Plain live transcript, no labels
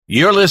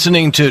You're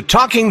listening to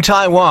Talking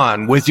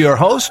Taiwan with your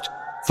host,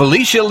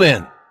 Felicia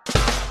Lin.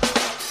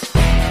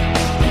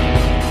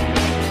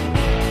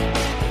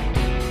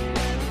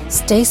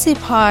 Stacy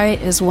Pai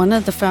is one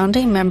of the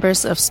founding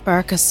members of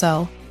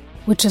SparkSL,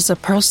 which is a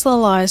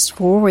personalized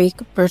 4-week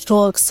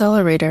virtual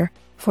accelerator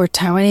for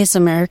Taiwanese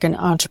American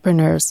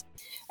entrepreneurs.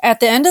 At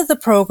the end of the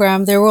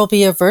program, there will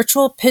be a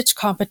virtual pitch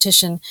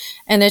competition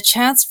and a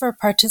chance for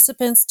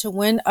participants to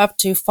win up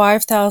to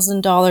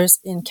 $5,000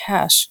 in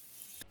cash.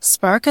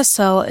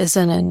 SparkSL is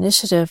an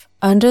initiative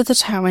under the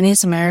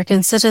Taiwanese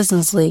American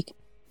Citizens League,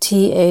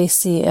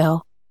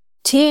 TACL.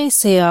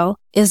 TACL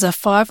is a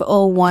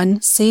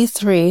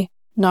 501c3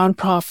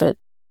 nonprofit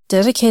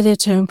dedicated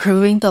to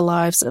improving the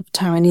lives of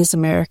Taiwanese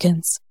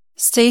Americans.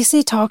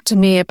 Stacy talked to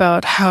me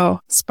about how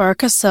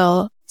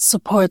SparkSL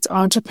supports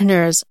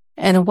entrepreneurs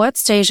and what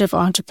stage of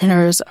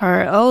entrepreneurs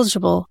are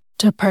eligible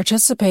to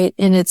participate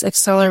in its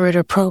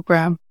accelerator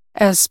program.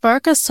 As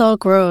SparkSL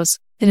grows,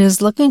 it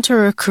is looking to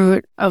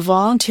recruit a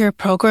volunteer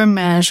program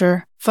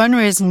manager,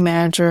 fundraising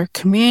manager,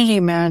 community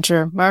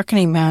manager,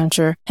 marketing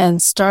manager,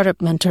 and startup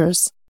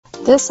mentors.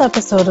 This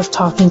episode of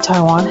Talking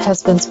Taiwan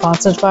has been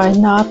sponsored by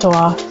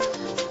NATWA,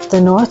 the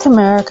North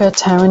America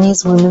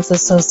Taiwanese Women's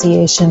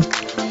Association.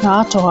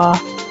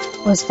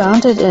 NATWA was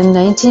founded in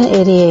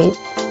 1988,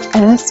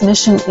 and its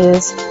mission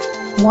is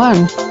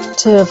 1.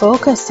 To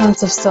evoke a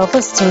sense of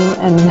self-esteem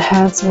and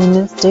enhance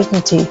women's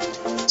dignity.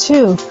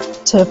 2.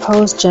 To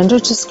oppose gender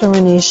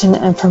discrimination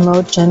and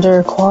promote gender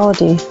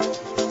equality.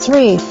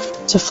 3.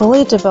 To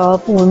fully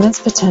develop women's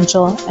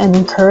potential and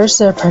encourage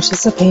their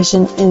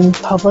participation in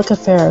public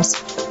affairs.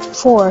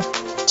 4.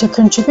 To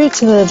contribute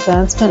to the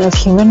advancement of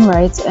human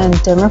rights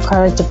and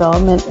democratic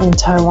development in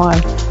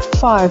Taiwan.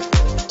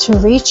 5. To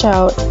reach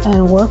out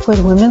and work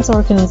with women's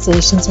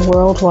organizations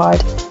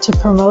worldwide to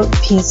promote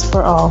peace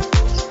for all.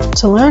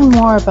 To learn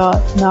more about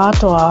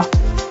NATWA,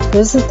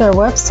 visit their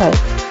website,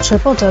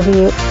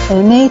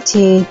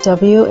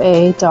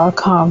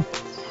 www.natwa.com.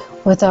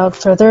 Without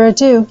further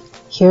ado,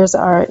 here's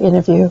our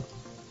interview.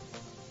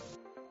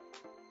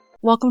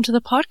 Welcome to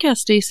the podcast,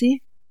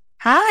 Stacy.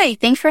 Hi,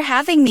 thanks for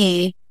having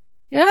me.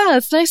 Yeah,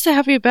 it's nice to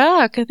have you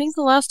back. I think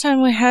the last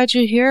time we had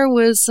you here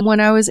was when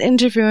I was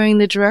interviewing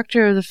the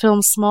director of the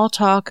film Small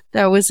Talk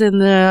that was in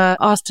the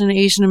Austin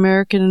Asian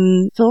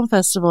American Film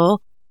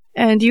Festival.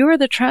 And you were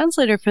the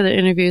translator for the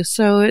interview,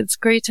 so it's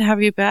great to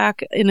have you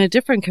back in a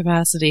different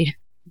capacity.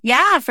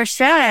 Yeah, for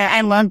sure.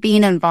 I love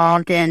being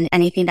involved in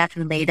anything that's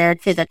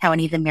related to the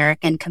Taiwanese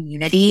American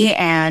community.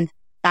 And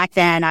back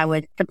then I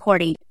was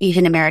supporting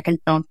Asian American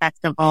Film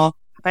Festival.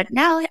 But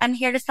now I'm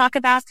here to talk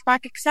about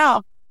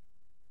SparkSL.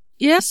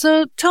 Yeah,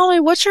 so tell me,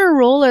 what's your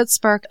role at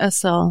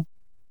SparkSL?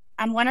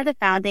 I'm one of the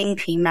founding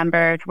team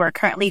members. We're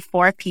currently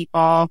 4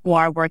 people who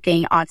are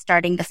working on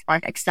starting the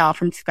SparkSL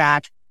from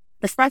scratch.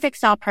 The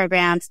SparkSL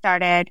program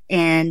started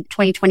in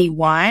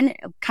 2021,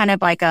 kind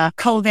of like a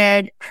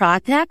COVID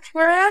project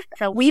for us.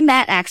 So we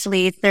met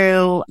actually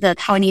through the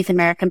Taiwanese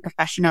American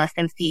Professional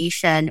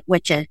Association,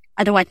 which is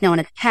otherwise known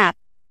as TAP.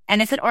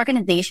 And it's an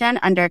organization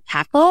under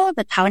TACL,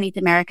 the Taiwanese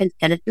American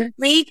Citizens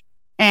League.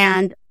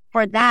 And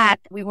for that,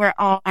 we were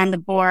all on the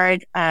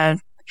board of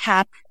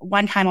TAP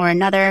one time or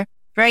another,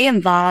 very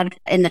involved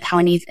in the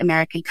Taiwanese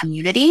American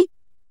community.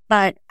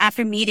 But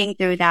after meeting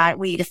through that,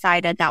 we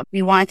decided that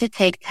we wanted to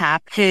take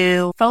TAP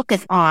to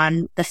focus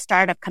on the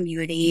startup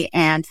community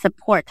and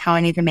support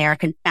Taiwanese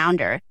American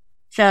founders.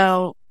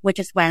 So, which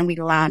is when we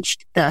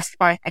launched the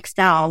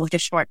SparkSL, which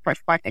is short for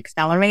Spark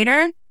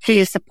Accelerator,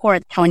 to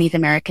support Taiwanese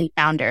American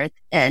founders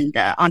in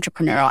the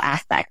entrepreneurial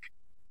aspect.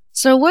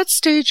 So what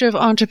stage of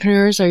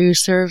entrepreneurs are you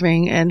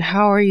serving and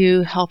how are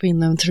you helping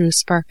them through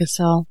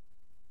SparkSL?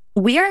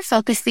 We are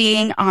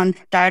focusing on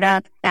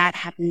startups that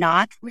have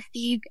not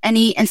received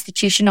any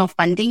institutional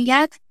funding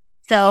yet.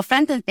 So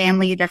friends and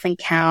family doesn't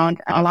count.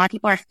 A lot of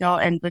people are still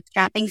in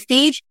bootstrapping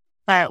stage,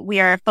 but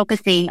we are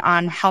focusing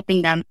on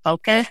helping them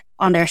focus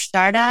on their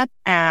startup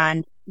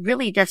and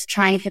really just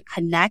trying to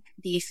connect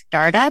these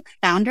startup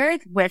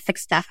founders with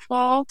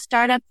successful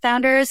startup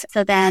founders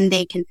so then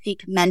they can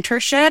seek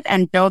mentorship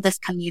and build this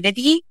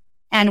community.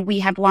 And we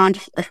have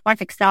launched the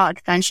SparkSL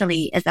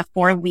essentially is a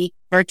 4-week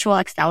virtual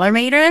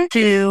accelerator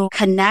to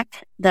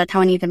connect the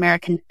Taiwanese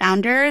American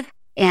founders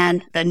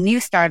and the new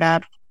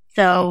startups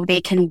so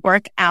they can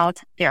work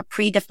out their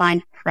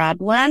predefined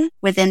problem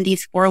within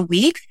these 4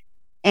 weeks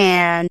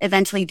and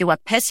eventually do a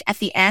pitch at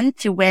the end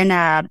to win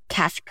a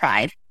cash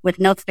prize with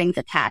no strings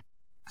attached.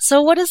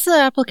 So what is the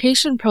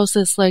application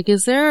process like?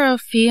 Is there a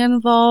fee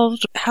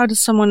involved? How does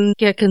someone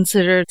get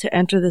considered to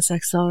enter this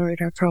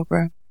accelerator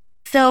program?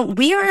 So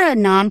we are a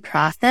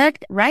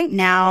nonprofit. Right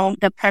now,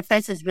 the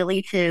purpose is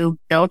really to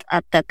build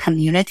up the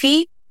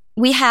community.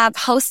 We have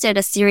hosted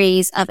a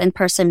series of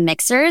in-person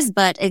mixers,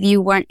 but if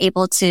you weren't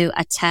able to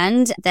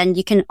attend, then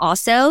you can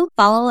also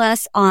follow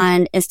us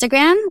on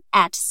Instagram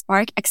at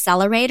Spark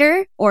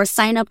Accelerator or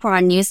sign up for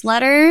our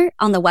newsletter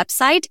on the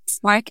website,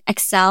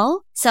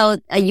 SparkXL. So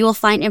you will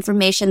find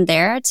information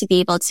there to be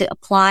able to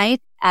apply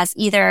as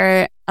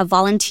either a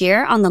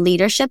volunteer on the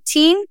leadership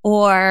team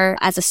or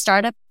as a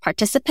startup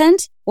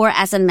participant or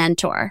as a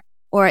mentor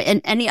or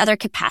in any other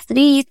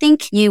capacity you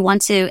think you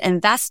want to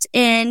invest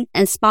in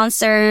and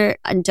sponsor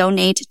and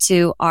donate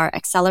to our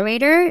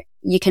accelerator,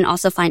 you can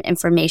also find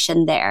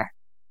information there.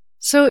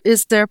 So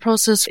is there a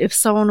process if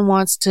someone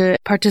wants to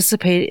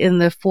participate in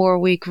the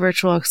 4-week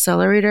virtual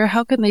accelerator?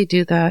 How can they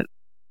do that?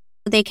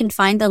 They can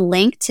find the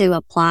link to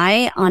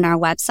apply on our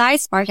website,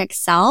 Spark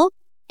Excel.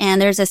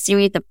 And there's a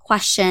series of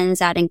questions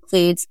that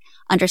includes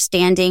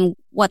understanding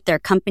what their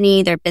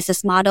company, their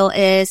business model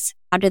is,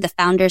 how do the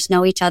founders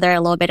know each other, a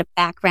little bit of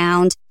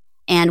background,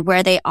 and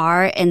where they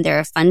are in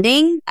their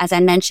funding. As I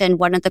mentioned,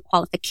 one of the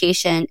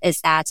qualifications is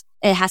that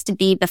it has to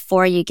be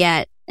before you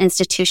get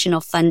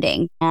institutional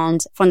funding. And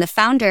from the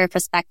founder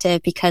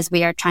perspective, because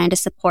we are trying to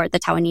support the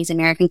Taiwanese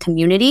American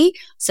community,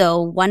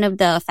 so one of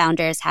the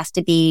founders has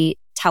to be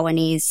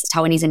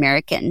Taiwanese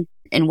American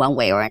in one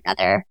way or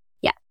another.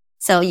 Yeah.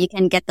 So you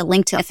can get the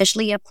link to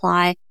officially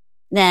apply.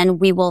 Then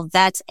we will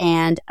vet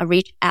and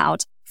reach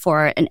out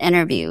for an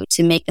interview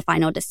to make the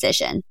final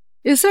decision.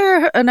 Is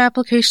there an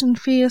application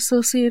fee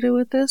associated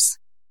with this?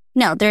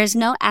 No, there's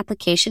no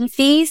application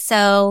fee.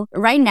 So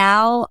right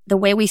now, the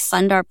way we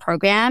fund our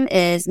program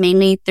is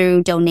mainly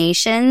through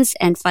donations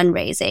and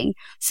fundraising.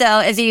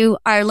 So if you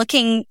are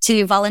looking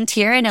to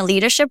volunteer in a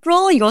leadership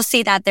role, you'll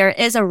see that there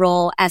is a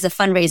role as a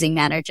fundraising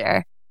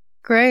manager.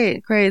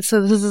 Great. So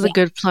this is a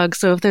good plug.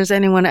 So if there's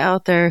anyone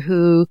out there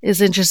who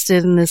is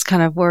interested in this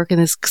kind of work and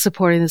is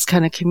supporting this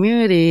kind of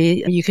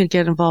community, you could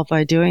get involved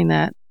by doing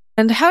that.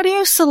 And how do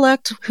you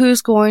select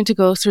who's going to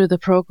go through the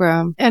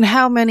program and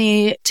how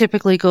many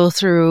typically go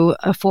through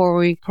a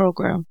 4-week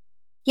program?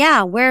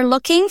 Yeah, we're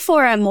looking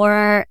for a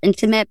more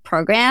intimate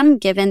program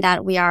given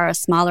that we are a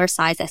smaller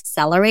size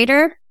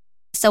accelerator.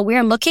 So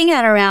we're looking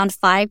at around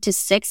 5 to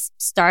 6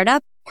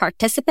 startup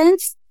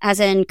participants, as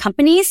in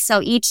companies.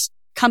 So each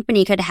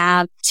company could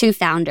have 2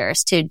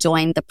 founders to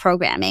join the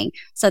programming.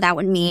 So that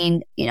would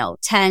mean,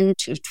 10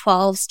 to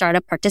 12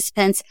 startup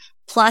participants.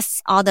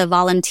 Plus all the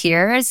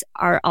volunteers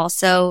are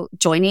also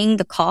joining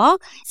the call.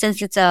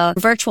 Since it's a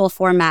virtual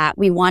format,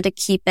 we want to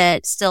keep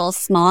it still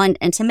small and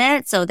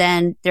intimate. So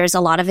then there's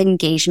a lot of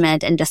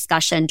engagement and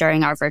discussion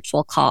during our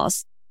virtual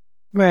calls.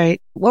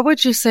 Right. What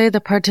would you say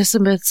the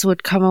participants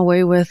would come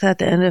away with at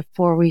the end of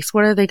 4 weeks?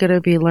 What are they going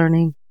to be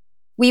learning?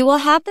 We will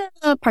have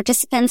the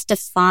participants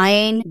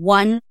define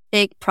one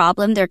big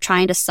problem they're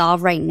trying to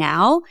solve right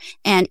now.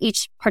 And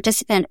each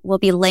participant will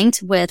be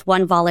linked with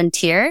one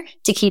volunteer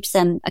to keep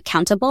them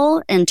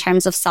accountable in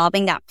terms of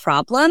solving that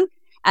problem,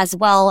 as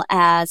well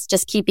as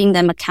just keeping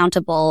them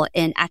accountable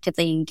in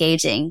actively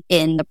engaging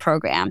in the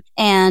program.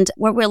 And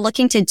what we're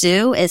looking to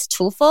do is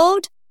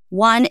twofold.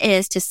 One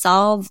is to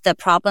solve the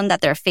problem that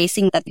they're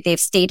facing that they've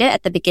stated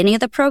at the beginning of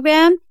the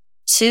program.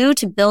 2,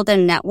 to build a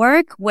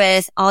network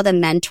with all the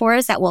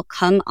mentors that will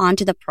come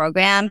onto the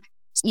program,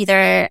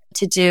 either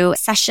to do a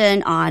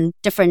session on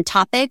different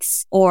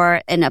topics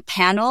or in a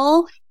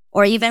panel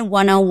or even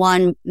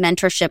one-on-one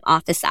mentorship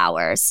office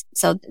hours.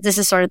 So this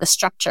is sort of the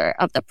structure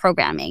of the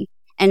programming.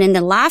 And in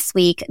the last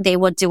week, they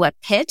will do a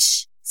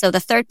pitch. So the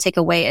third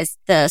takeaway is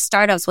the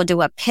startups will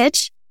do a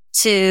pitch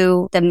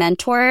to the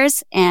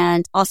mentors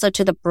and also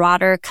to the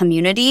broader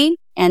community.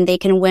 And they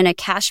can win a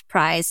cash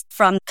prize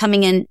from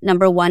coming in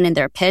number 1 in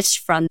their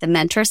pitch from the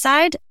mentor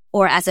side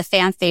or as a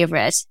fan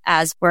favorite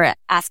as we're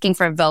asking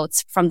for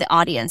votes from the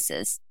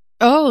audiences.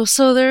 Oh,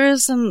 so there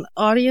is an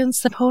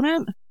audience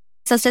component?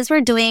 So since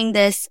we're doing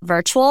this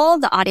virtual,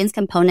 the audience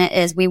component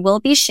is we will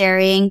be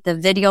sharing the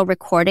video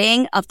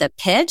recording of the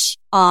pitch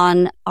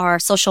on our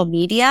social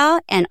media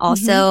and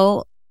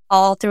also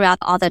all throughout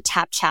all the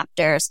TAP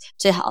chapters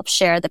to help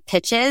share the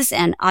pitches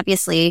and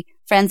obviously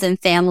friends and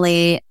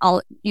family,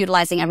 all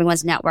utilizing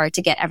everyone's network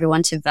to get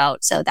everyone to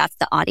vote. So that's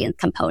the audience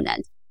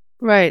component.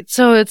 Right.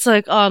 So it's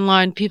like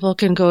online, people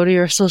can go to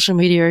your social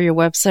media or your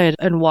website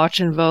and watch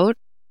and vote?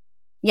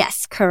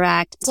 Yes,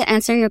 correct. To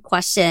answer your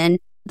question,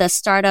 the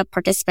startup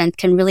participants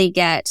can really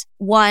get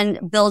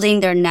 1,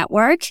 building their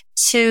network,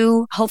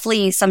 2,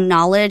 hopefully some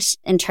knowledge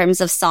in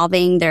terms of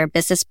solving their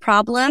business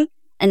problem.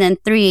 And then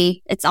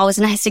 3, it's always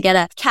nice to get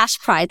a cash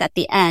prize at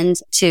the end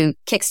to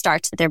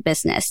kickstart their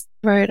business.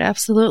 Right.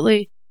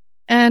 Absolutely.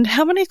 And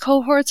how many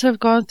cohorts have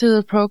gone through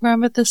the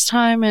program at this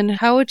time? And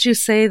how would you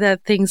say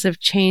that things have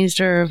changed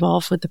or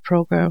evolved with the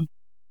program?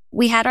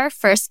 We had our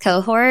first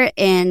cohort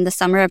in the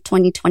summer of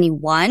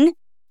 2021,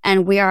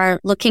 and we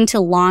are looking to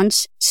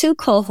launch 2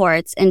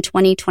 cohorts in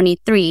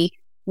 2023,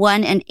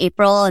 one in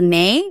April and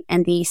May,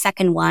 and the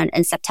second one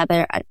in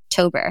September,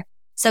 October.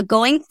 So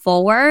going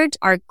forward,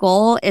 our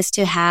goal is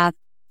to have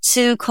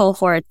 2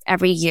 cohorts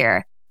every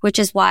year, which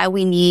is why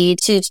we need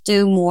to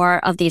do more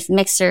of these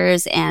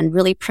mixers and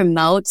really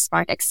promote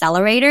Spark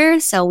Accelerator.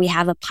 So we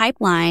have a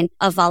pipeline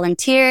of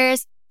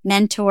volunteers,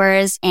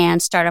 mentors,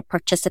 and startup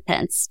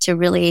participants to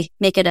really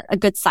make it a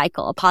good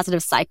cycle, a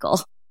positive cycle.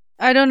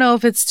 I don't know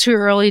if it's too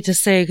early to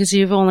say because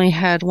you've only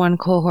had 1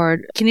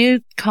 cohort. Can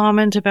you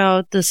comment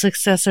about the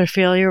success or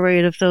failure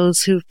rate of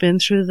those who've been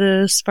through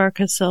the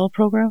Spark Excel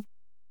program?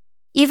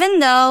 even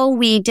though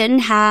we didn't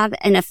have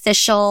an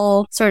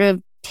official sort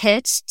of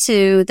pitch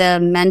to the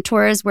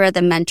mentors where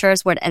the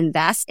mentors would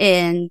invest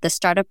in the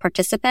startup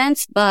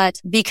participants, but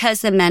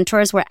because the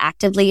mentors were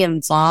actively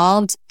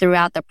involved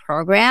throughout the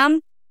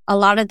program, a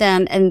lot of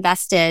them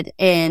invested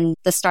in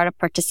the startup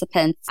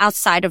participants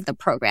outside of the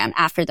program,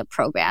 after the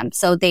program.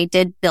 So they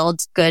did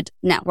build good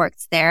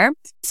networks there.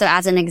 So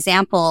as an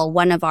example,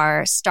 one of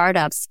our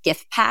startups,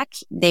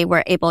 GiftPack, they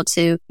were able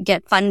to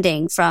get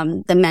funding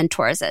from the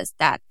mentors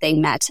that they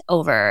met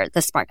over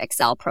the Spark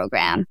Excel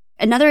program.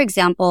 Another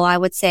example I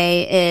would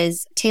say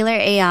is Taylor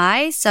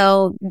AI.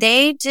 So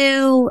they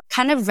do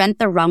kind of rent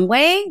the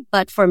runway,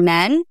 but for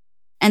men.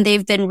 And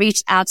they've been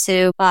reached out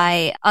to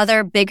by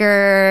other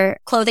bigger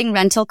clothing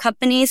rental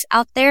companies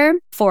out there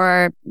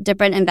for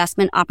different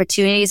investment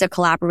opportunities or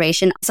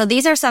collaboration. So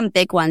these are some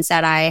big ones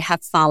that I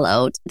have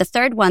followed. The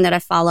third one that I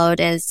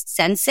followed is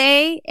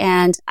Sensei.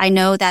 And I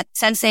know that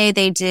Sensei,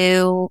 they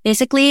do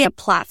basically a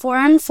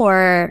platform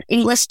for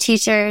English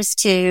teachers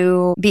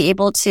to be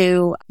able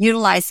to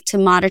utilize to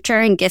monitor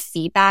and give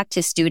feedback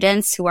to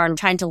students who are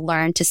trying to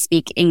learn to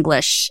speak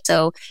English.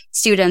 So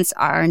students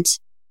aren't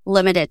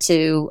limited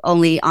to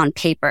only on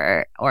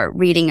paper or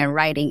reading and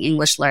writing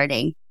English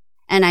learning.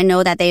 And I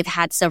know that they've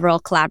had several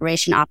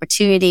collaboration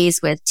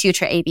opportunities with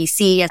Tutor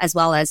ABC as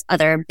well as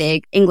other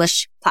big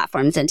English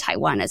platforms in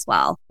Taiwan as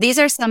well. These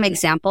are some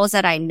examples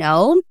that I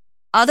know.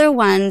 Other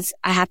ones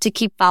I have to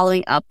keep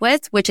following up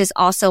with, which is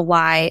also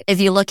why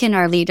if you look in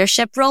our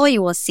leadership role,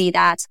 you will see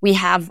that we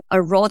have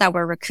a role that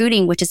we're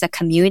recruiting, which is a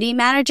community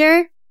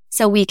manager.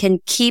 So we can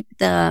keep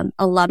the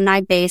alumni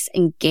base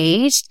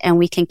engaged and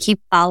we can keep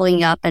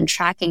following up and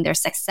tracking their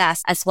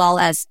success as well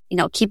as,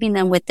 keeping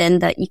them within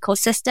the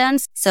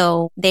ecosystems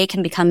so they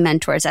can become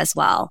mentors as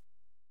well.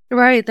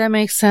 Right. That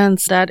makes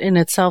sense. That in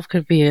itself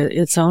could be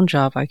its own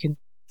job. I can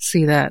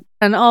see that.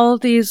 And all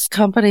of these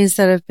companies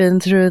that have been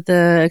through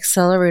the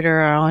accelerator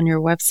are on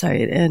your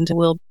website, and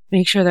we'll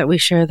make sure that we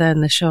share that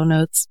in the show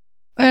notes.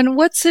 And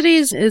what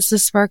cities is the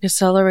Spark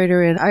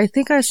Accelerator in? I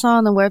think I saw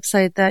on the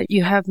website that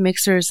you have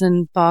mixers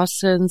in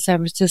Boston, San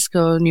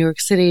Francisco, New York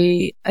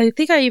City. I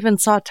think I even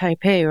saw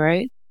Taipei,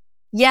 right?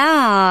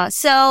 Yeah.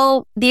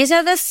 So these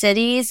are the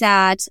cities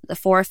that the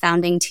 4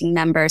 founding team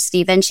members,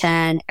 Stephen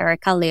Chen,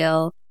 Erica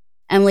Liu,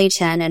 Emily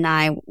Chen, and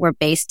I were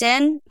based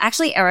in.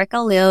 Actually,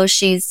 Erica Liu,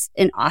 she's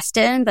in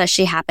Austin, but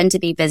she happened to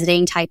be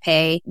visiting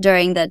Taipei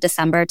during the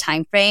December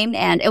timeframe.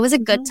 And it was a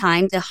good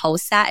time to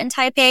host that in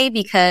Taipei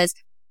because,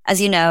 as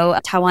you know,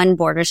 Taiwan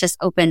borders just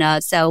opened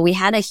up. So we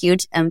had a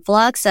huge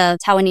influx of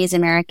Taiwanese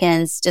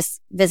Americans just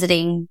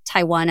visiting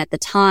Taiwan at the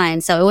time.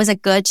 So it was a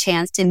good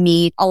chance to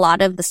meet a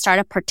lot of the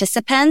startup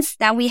participants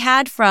that we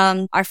had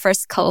from our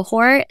first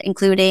cohort,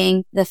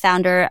 including the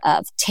founder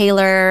of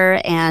Taylor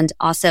and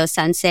also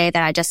Sensei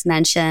that I just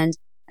mentioned.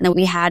 And then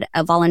we had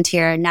a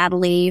volunteer,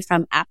 Natalie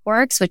from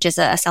AppWorks, which is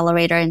an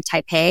accelerator in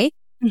Taipei,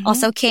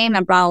 also came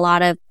and brought a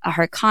lot of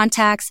her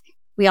contacts.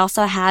 We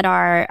also had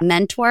our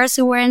mentors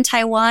who were in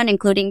Taiwan,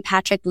 including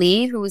Patrick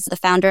Lee, who was the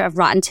founder of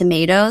Rotten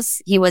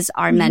Tomatoes. He was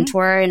our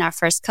mentor in our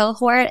first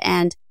cohort,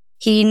 and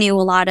he knew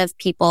a lot of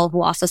people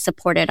who also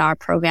supported our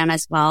program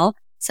as well.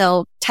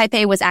 So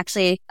Taipei was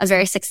actually a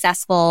very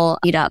successful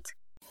meetup.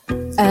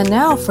 And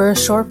now for a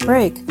short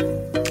break.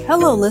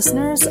 Hello,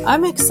 listeners.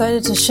 I'm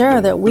excited to share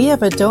that we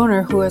have a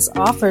donor who has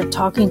offered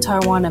Talking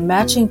Taiwan a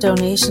matching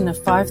donation of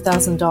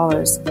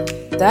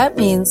 $5,000. That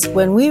means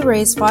when we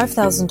raise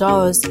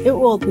 $5,000, it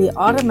will be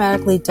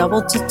automatically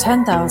doubled to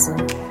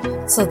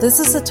 $10,000. So this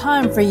is the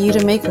time for you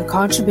to make a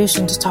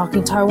contribution to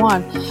Talking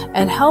Taiwan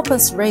and help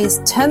us raise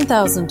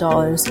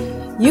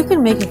 $10,000. You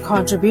can make a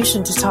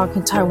contribution to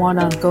Talking Taiwan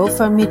on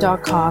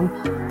GoFundMe.com,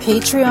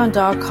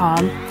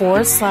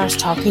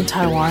 Patreon.com/Talking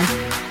Taiwan,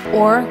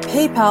 or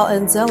PayPal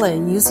and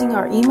Zelle using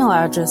our email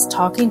address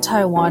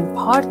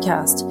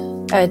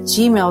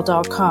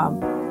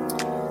talkingtaiwanpodcast@gmail.com.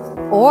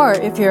 Or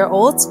if you're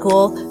old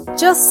school,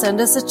 just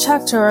send us a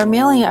check to our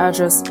mailing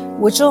address,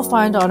 which you'll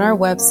find on our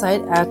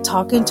website at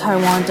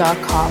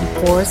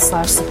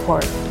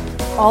talkingtaiwan.com/support.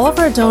 All of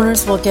our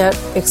donors will get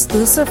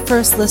exclusive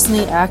first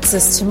listening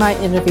access to my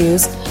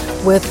interviews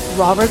with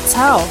Robert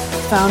Cao,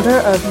 founder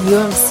of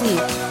UMC,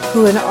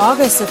 who in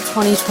August of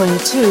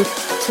 2022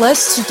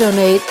 pledged to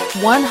donate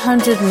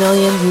 $100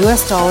 million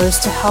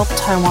to help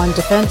Taiwan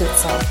defend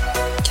itself.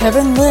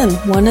 Kevin Lin,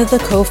 one of the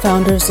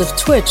co-founders of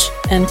Twitch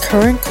and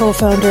current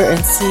co-founder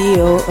and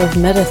CEO of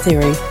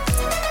MetaTheory.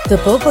 The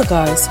Boba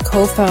Guys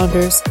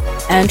co-founders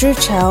Andrew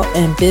Chow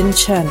and Bin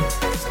Chen.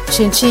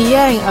 Qinqi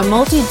Yang, a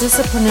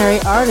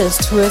multidisciplinary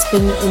artist who has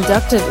been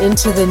inducted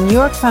into the New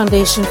York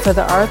Foundation for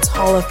the Arts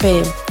Hall of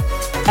Fame.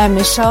 And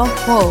Michelle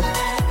Huo,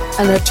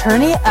 an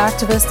attorney,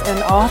 activist,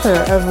 and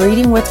author of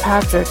Reading with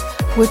Patrick,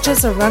 which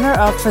is a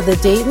runner-up for the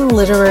Dayton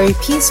Literary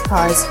Peace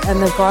Prize and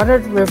the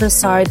Goddard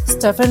Riverside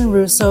Stephen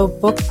Russo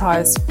Book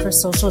Prize for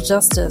Social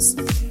Justice.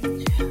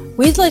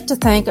 We'd like to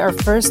thank our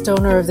first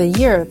donor of the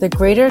year, the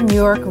Greater New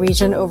York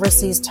Region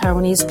Overseas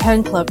Taiwanese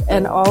Pen Club,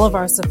 and all of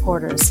our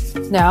supporters.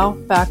 Now,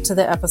 back to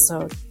the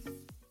episode.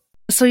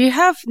 So you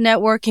have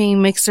networking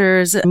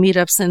mixers,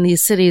 meetups in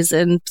these cities.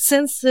 And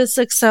since this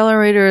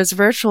accelerator is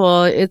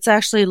virtual, it's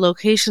actually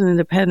location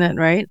independent,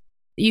 right?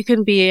 You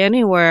can be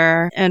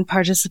anywhere and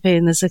participate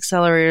in this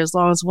accelerator as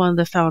long as one of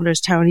the founders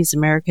is Taiwanese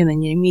American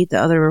and you meet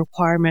the other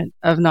requirement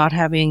of not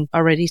having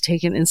already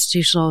taken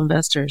institutional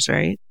investors,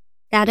 right?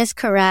 That is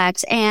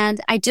correct.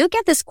 And I do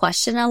get this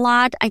question a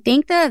lot. I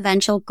think the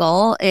eventual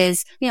goal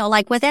is,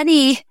 like with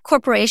any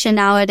corporation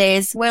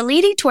nowadays, we're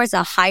leading towards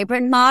a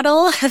hybrid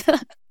model,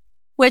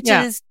 which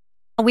is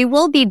we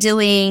will be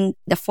doing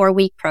the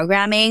 4-week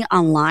programming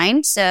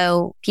online.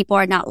 So people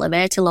are not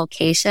limited to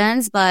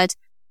locations, but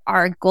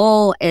our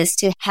goal is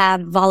to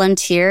have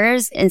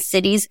volunteers in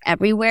cities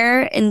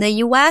everywhere in the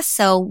US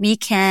so we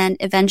can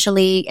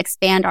eventually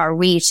expand our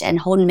reach and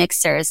hold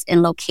mixers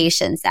in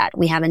locations that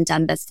we haven't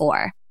done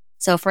before.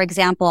 So for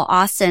example,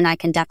 Austin, I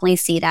can definitely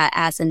see that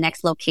as the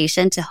next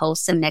location to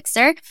host a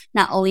mixer,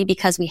 not only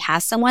because we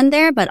have someone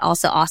there, but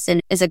also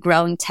Austin is a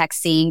growing tech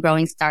scene,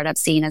 growing startup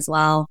scene as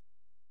well.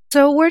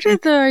 So where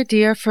did the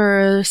idea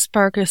for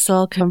Spark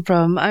Excel come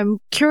from? I'm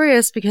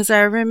curious because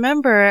I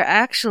remember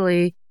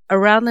actually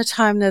around the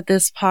time that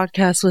this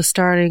podcast was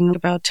starting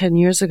about 10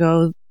 years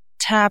ago,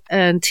 TAP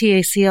and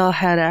TACL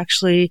had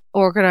actually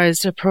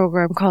organized a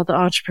program called the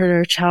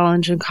Entrepreneur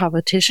Challenge and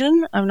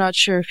Competition. I'm not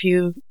sure if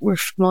you were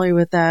familiar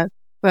with that,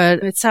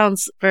 but it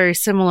sounds very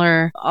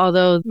similar,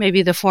 although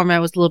maybe the format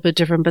was a little bit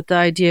different. But the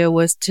idea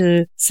was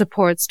to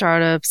support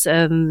startups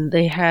and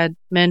they had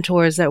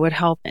mentors that would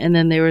help. And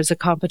then there was a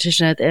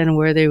competition at the end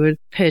where they would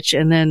pitch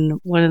and then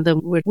one of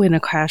them would win a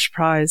cash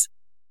prize.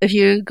 If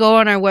you go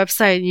on our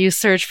website and you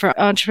search for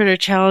Entrepreneur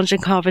Challenge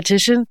and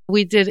Competition,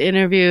 we did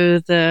interview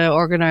the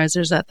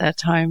organizers at that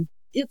time.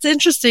 It's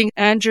interesting.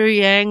 Andrew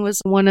Yang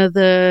was one of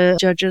the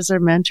judges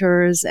or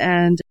mentors,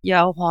 and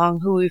Yao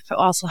Huang, who we've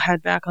also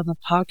had back on the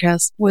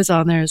podcast, was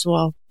on there as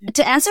well.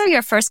 To answer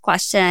your first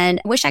question,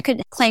 I wish I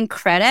could claim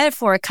credit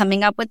for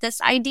coming up with this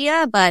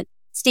idea, but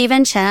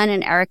Stephen Chen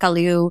and Erica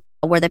Liu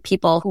were the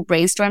people who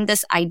brainstormed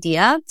this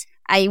idea.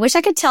 I wish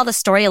I could tell the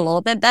story a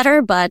little bit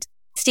better, but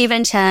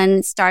Stephen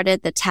Chen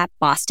started the TAP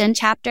Boston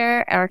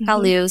chapter. Erica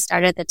Liu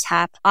started the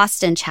TAP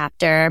Austin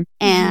chapter.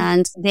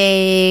 And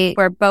they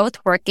were both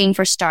working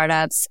for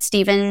startups.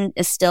 Stephen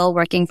is still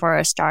working for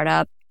a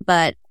startup,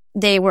 but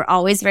they were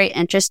always very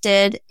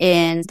interested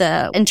in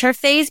the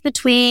interface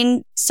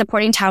between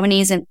supporting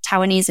Taiwanese and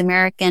Taiwanese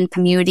American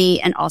community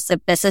and also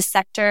business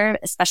sector,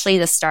 especially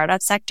the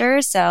startup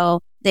sector. So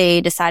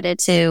they decided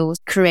to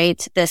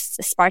create this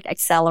Spark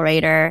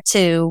Accelerator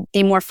to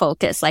be more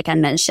focused, like I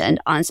mentioned,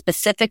 on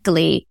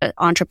specifically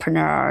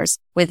entrepreneurs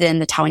within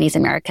the Taiwanese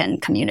American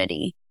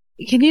community.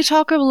 Can you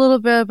talk a little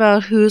bit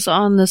about who's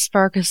on the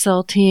Spark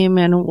Excel team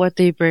and what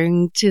they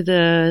bring to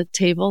the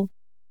table?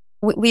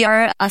 We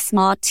are a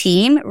small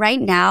team. Right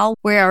now,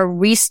 we are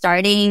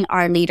restarting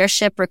our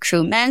leadership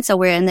recruitment. So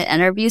we're in the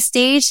interview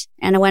stage.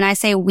 And when I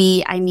say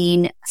we, I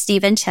mean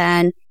Stephen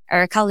Chen,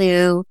 Erica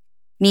Liu,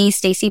 me,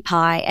 Stacy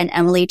Pai, and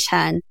Emily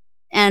Chen.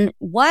 And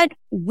what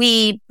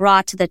we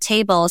brought to the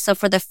table, so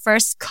for the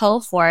first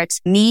cohort,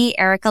 me,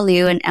 Erica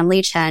Liu, and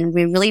Emily Chen,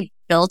 we really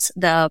built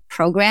the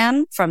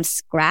program from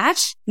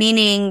scratch,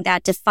 meaning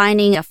that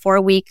defining a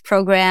 4-week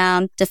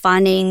program,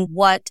 defining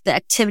what the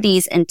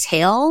activities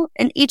entail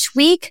in each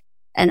week,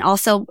 and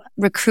also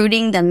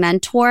recruiting the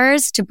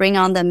mentors to bring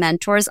on the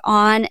mentors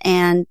on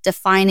and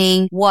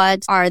defining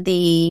what are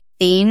the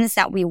themes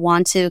that we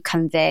want to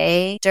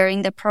convey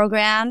during the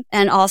program,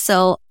 and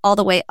also all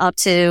the way up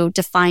to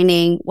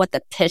defining what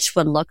the pitch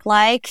would look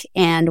like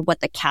and what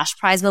the cash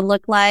prize would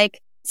look like.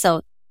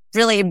 So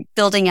really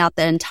building out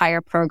the entire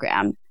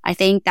program. I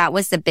think that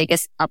was the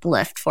biggest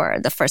uplift for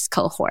the first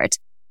cohort.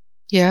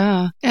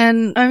 Yeah.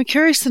 And I'm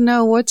curious to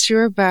know, what's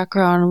your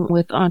background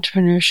with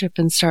entrepreneurship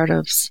and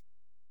startups?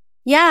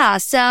 Yeah.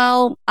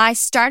 So I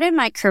started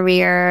my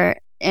career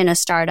in a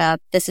startup.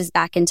 This is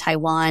back in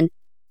Taiwan.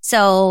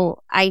 So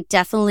I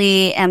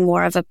definitely am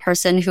more of a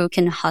person who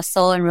can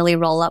hustle and really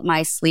roll up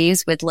my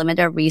sleeves with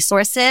limited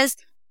resources.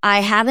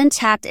 I haven't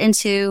tapped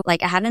into, I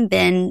haven't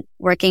been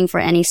working for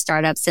any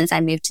startups since I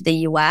moved to the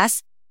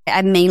US.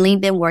 I've mainly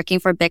been working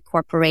for big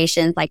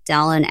corporations like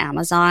Dell and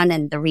Amazon.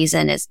 And the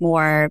reason is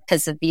more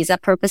because of visa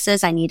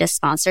purposes. I need a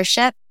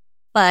sponsorship.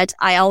 But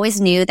I always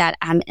knew that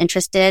I'm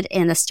interested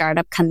in the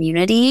startup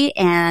community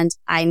and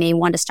I may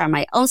want to start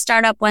my own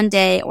startup one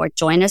day or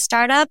join a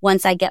startup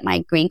once I get my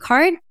green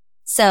card.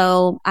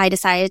 So I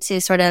decided to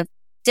sort of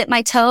dip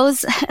my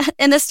toes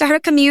in the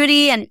startup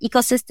community and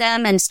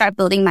ecosystem and start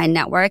building my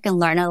network and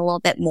learn a little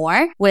bit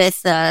more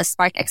with the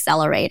Spark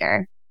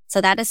Accelerator. So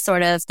that is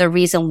sort of the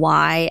reason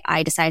why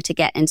I decided to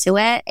get into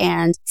it.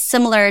 And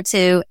similar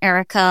to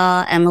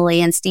Erica, Emily,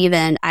 and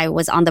Steven, I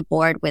was on the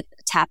board with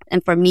TAP.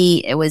 And for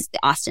me, it was the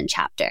Austin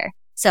chapter.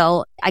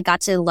 So I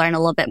got to learn a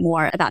little bit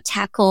more about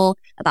Tackle,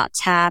 about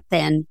TAP,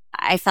 and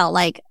I felt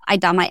like I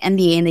got my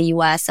MBA in the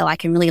US, so I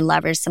can really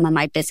leverage some of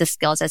my business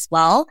skills as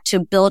well to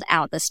build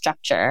out the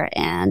structure.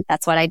 And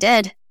that's what I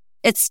did.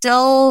 It's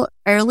still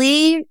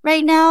early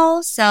right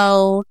now,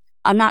 so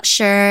I'm not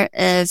sure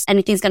if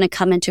anything's going to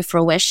come into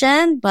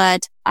fruition,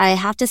 but I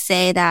have to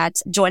say that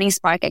joining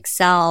Spark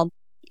Excel,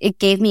 it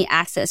gave me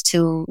access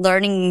to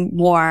learning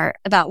more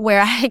about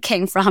where I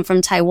came from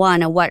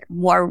Taiwan, and what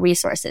more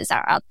resources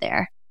are out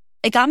there.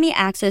 It got me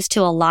access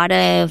to a lot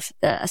of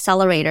the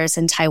accelerators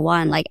in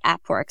Taiwan, like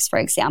AppWorks, for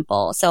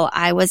example. So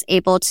I was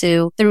able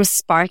to, through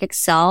Spark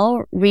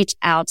Excel, reach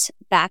out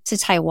back to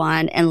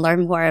Taiwan and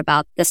learn more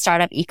about the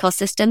startup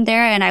ecosystem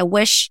there. And I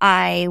wish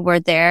I were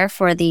there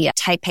for the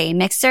Taipei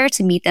Mixer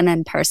to meet them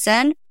in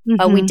person.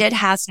 But we did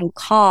have some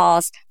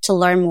calls to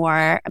learn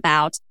more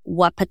about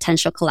what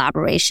potential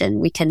collaboration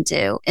we can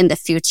do in the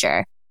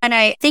future. And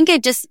I think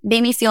it just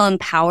made me feel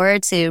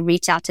empowered to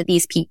reach out to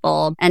these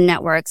people and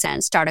networks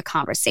and start a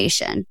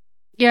conversation.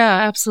 Yeah,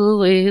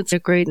 absolutely. It's a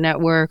great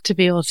network to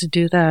be able to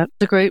do that.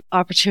 It's a great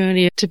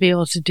opportunity to be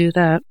able to do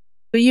that.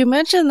 But you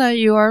mentioned that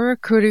you are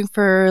recruiting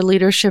for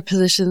leadership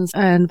positions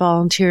and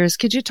volunteers.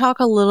 Could you talk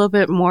a little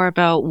bit more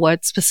about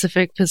what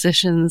specific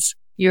positions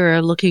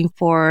you're looking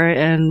for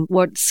and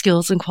what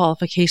skills and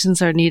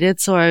qualifications are needed?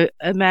 So I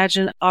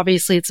imagine,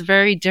 obviously, it's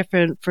very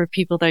different for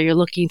people that you're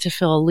looking to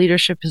fill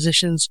leadership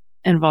positions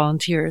and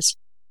volunteers.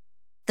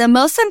 The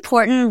most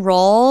important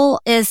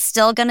role is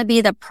still going to be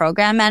the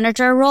program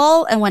manager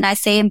role. And when I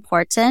say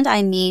important,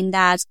 I mean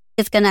that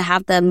it's going to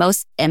have the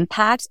most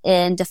impact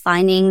in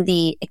defining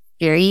the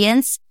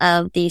experience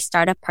of the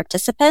startup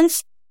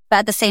participants. But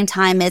at the same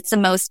time, it's the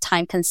most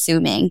time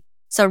consuming.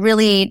 So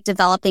really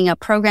developing a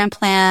program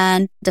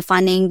plan,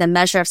 defining the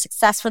measure of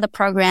success for the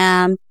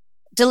program,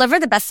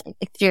 deliver the best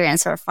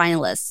experience for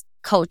finalists,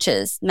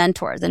 coaches,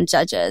 mentors, and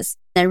judges,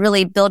 and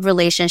really build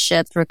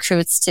relationships,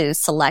 recruits to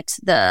select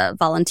the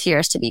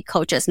volunteers to be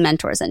coaches,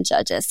 mentors, and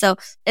judges. So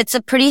it's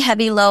a pretty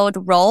heavy load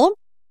role.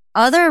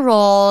 Other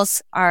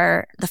roles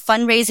are the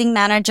fundraising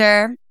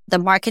manager, the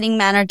marketing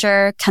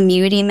manager,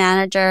 community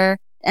manager,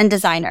 and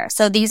designer.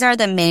 So these are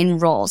the main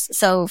roles.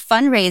 So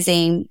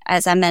fundraising,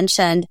 as I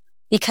mentioned,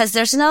 because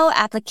there's no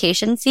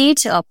application fee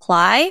to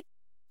apply,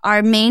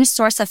 our main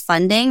source of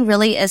funding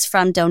really is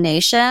from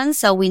donations.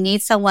 So we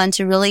need someone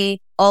to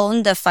really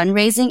own the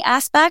fundraising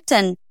aspect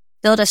and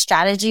build a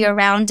strategy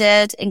around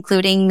it,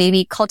 including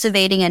maybe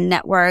cultivating a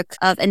network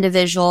of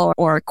individual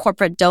or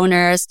corporate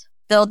donors,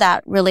 build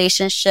that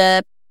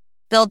relationship,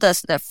 build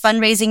the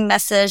fundraising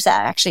message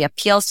that actually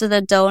appeals to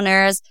the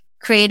donors,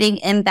 creating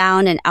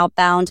inbound and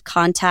outbound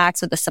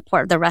contacts with the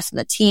support of the rest of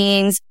the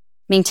teams,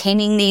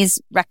 maintaining these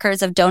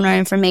records of donor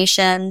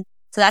information.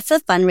 So that's the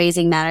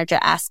fundraising manager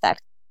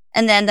aspect.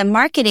 And then the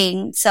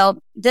marketing. So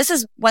this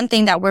is one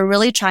thing that we're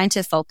really trying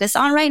to focus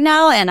on right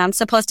now. And I'm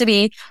supposed to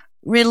be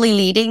really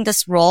leading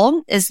this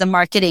role, is the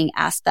marketing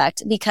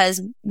aspect,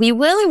 because we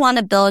really want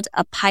to build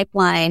a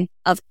pipeline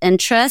of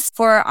interest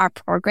for our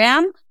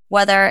program,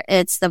 whether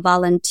it's the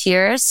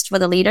volunteers for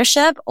the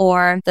leadership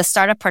or the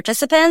startup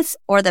participants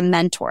or the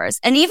mentors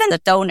and even the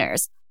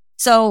donors.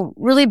 So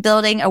really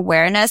building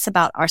awareness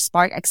about our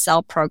Spark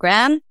Excel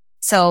program.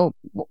 So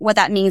what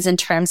that means in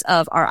terms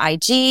of our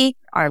IG,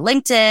 our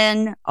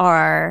LinkedIn,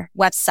 our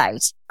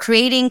website,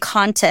 creating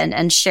content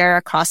and share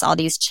across all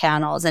these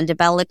channels and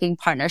developing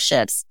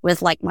partnerships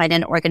with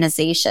like-minded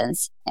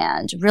organizations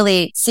and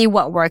really see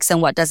what works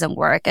and what doesn't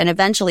work. And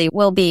eventually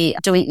we'll be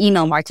doing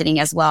email marketing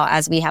as well,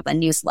 as we have a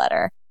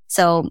newsletter.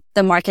 So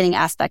the marketing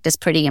aspect is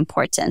pretty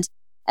important.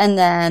 And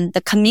then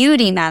the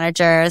community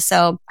manager.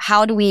 So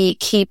how do we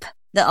keep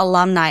the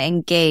alumni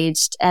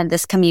engaged and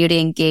this community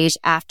engaged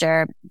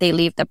after they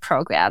leave the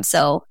program?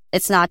 So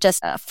it's not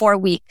just a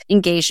 4-week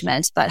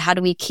engagement, but how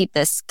do we keep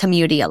this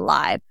community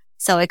alive?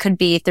 So it could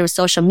be through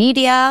social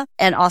media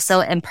and also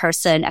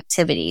in-person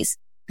activities.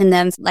 And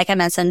then, like I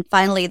mentioned,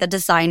 finally, the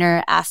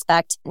designer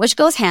aspect, which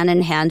goes hand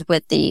in hand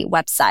with the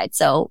website.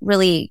 So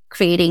really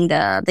creating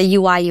the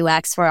UI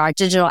UX for our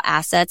digital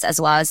assets as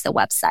well as the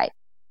website.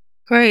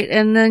 Great.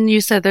 And then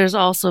you said there's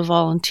also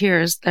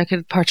volunteers that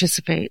could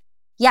participate.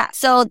 Yeah.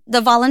 So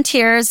the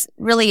volunteers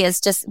really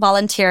is just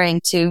volunteering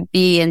to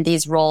be in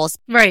these roles.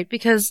 Right.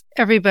 Because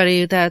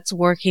everybody that's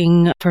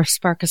working for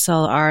Spark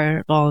Excel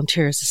are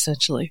volunteers,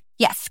 essentially.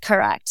 Yes,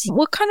 correct.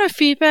 What kind of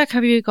feedback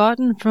have you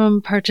gotten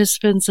from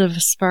participants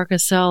of Spark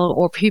Excel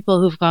or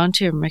people who've gone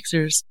to your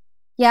mixers?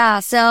 Yeah.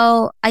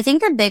 So I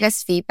think the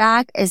biggest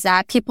feedback is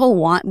that people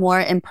want more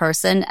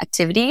in-person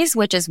activities,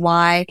 which is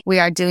why we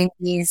are doing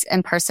these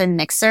in-person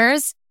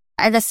mixers.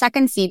 And the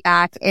second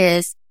feedback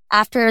is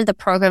after the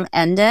program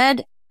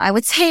ended, I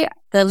would say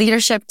the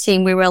leadership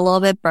team, we were a little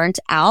bit burnt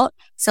out.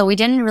 So we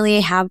didn't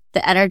really have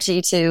the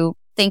energy to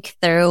think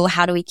through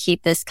how do we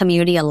keep this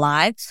community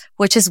alive,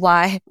 which is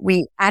why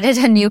we added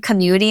a new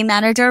community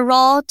manager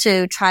role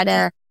to try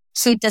to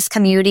keep this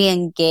community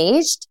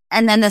engaged.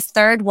 And then the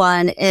third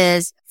one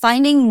is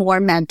finding more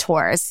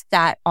mentors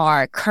that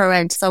are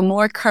current, so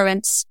more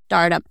current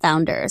startup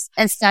founders.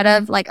 Instead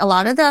of like a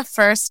lot of the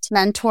first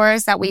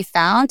mentors that we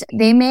found,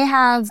 they may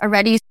have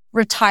already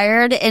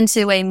retired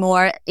into a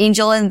more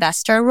angel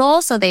investor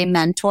role. So they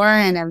mentor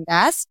and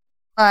invest.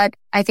 But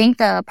I think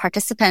the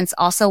participants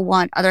also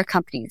want other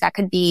companies that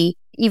could be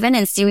even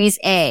in Series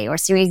A or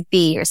Series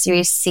B or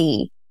Series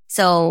C.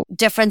 So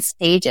different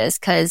stages,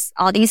 because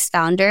all these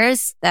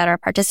founders that are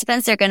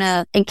participants, they're going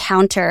to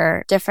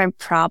encounter different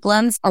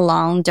problems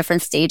along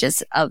different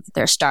stages of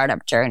their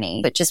startup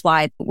journey, which is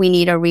why we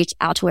need to reach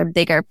out to a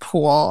bigger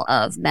pool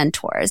of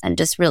mentors and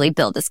just really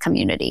build this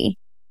community.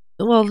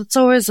 Well, it's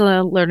always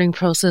a learning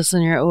process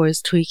and you're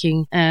always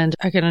tweaking, and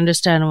I can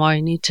understand why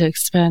you need to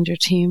expand your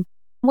team.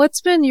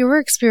 What's been your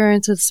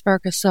experience with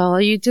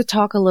SparkSL? You did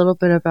talk a little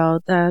bit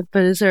about that,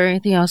 but is there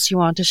anything else you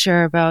want to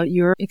share about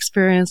your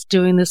experience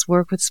doing this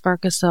work with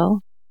SparkSL?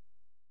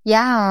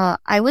 Yeah,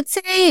 I would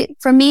say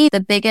for me,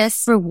 the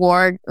biggest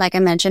reward, like I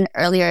mentioned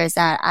earlier, is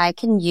that I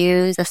can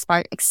use the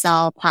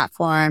SparkSL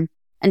platform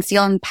and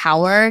feel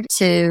empowered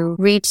to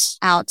reach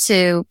out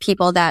to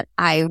people that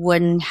I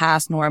wouldn't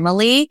have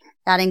normally.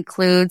 That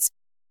includes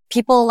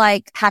people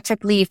like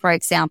Patrick Lee, for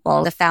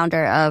example, the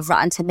founder of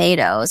Rotten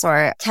Tomatoes,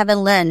 or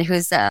Kevin Lin,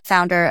 who's the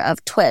founder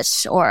of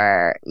Twitch,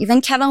 or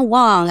even Kevin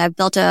Wong. I've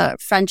built a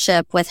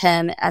friendship with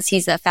him as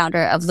he's the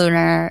founder of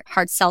Lunar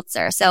Hard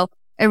Seltzer. So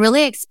it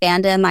really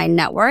expanded my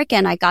network,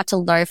 and I got to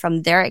learn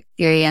from their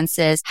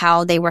experiences,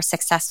 how they were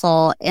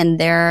successful in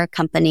their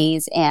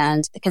companies,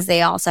 and because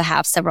they also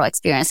have several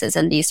experiences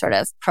in these sort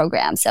of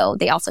programs. So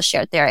they also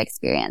shared their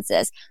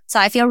experiences. So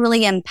I feel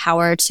really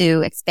empowered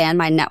to expand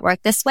my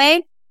network this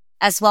way,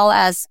 as well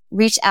as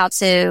reach out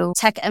to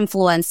tech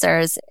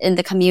influencers in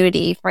the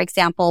community. For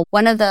example,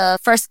 one of the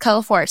first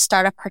cohort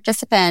startup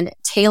participant,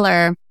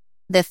 Taylor,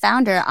 the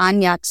founder,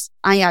 Anya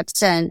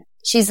Chen,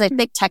 she's a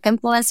big tech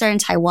influencer in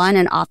Taiwan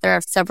and author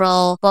of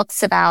several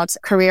books about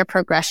career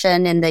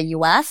progression in the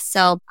US.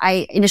 So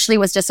I initially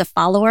was just a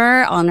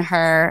follower on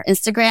her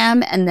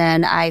Instagram, and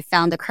then I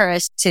found the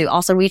courage to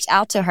also reach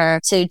out to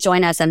her to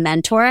join as a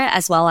mentor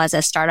as well as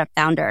a startup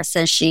founder,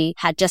 since she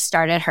had just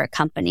started her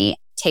company,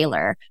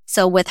 Taylor.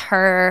 So with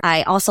her,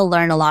 I also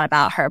learned a lot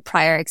about her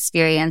prior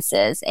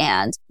experiences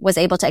and was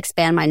able to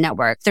expand my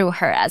network through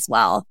her as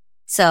well.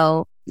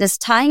 So just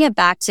tying it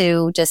back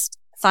to just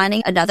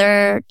finding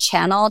another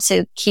channel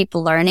to keep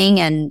learning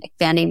and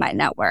expanding my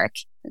network,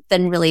 it's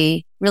been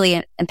really,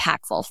 really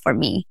impactful for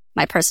me,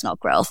 my personal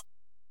growth.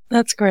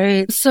 That's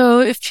great.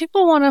 So if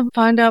people want to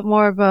find out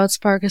more about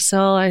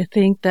SparkSL, I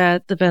think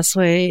that the best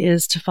way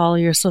is to follow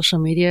your social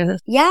media.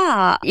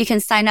 Yeah, you can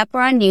sign up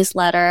for our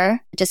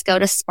newsletter. Just go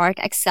to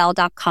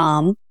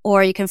sparkxl.com,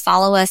 or you can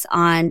follow us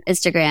on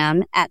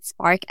Instagram at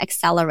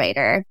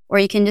SparkAccelerator, or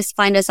you can just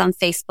find us on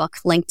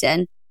Facebook,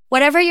 LinkedIn,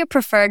 whatever your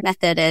preferred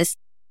method is.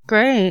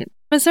 Great.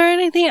 Is there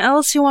anything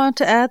else you want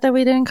to add that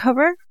we didn't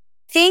cover?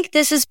 I think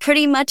this is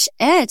pretty much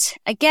it.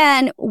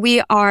 Again,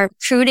 we are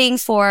recruiting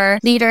for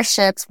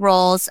leadership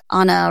roles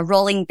on a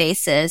rolling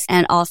basis,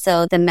 and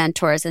also the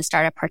mentors and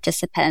startup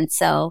participants.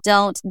 So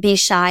don't be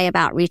shy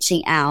about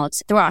reaching out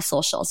through our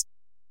socials.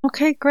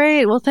 Okay,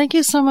 great. Well, thank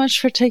you so much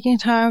for taking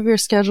time out of your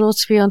schedule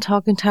to be on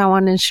Talking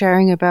Taiwan and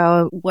sharing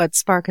about what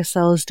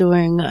SparkSL is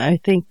doing. I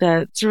think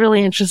that it's a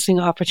really interesting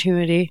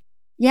opportunity.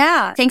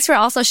 Yeah. Thanks for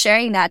also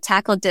sharing that.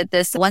 Tackle did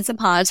this once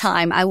upon a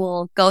time. I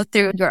will go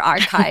through your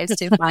archives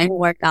to find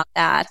more about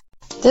that.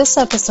 This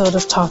episode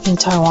of Talking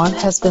Taiwan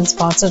has been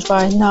sponsored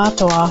by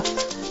NATWA,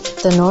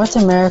 the North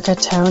America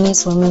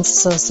Taiwanese Women's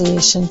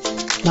Association.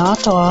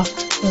 NATWA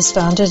was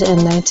founded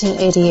in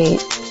 1988.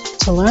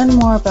 To learn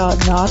more about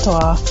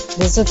NATWA,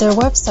 visit their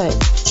website,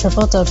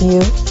 www.natwa.com.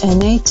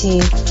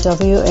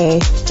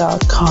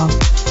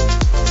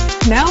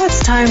 Now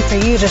it's time for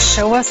you to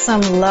show us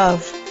some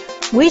love.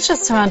 We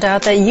just found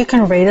out that you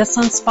can rate us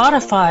on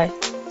Spotify.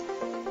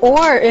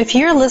 Or if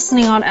you're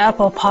listening on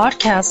Apple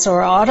Podcasts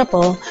or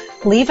Audible,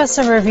 leave us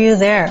a review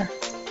there.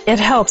 It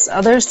helps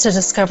others to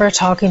discover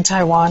Talking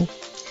Taiwan.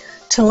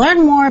 To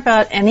learn more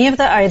about any of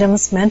the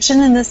items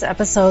mentioned in this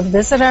episode,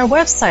 visit our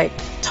website,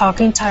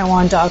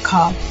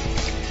 talkingtaiwan.com.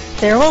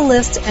 There we'll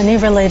list any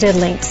related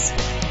links.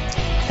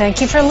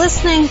 Thank you for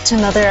listening to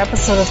another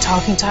episode of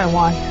Talking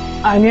Taiwan.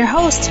 I'm your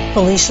host,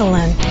 Felicia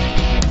Lin.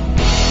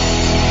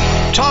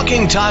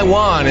 Talking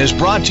Taiwan is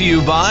brought to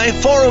you by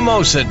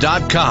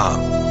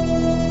Forumosa.com.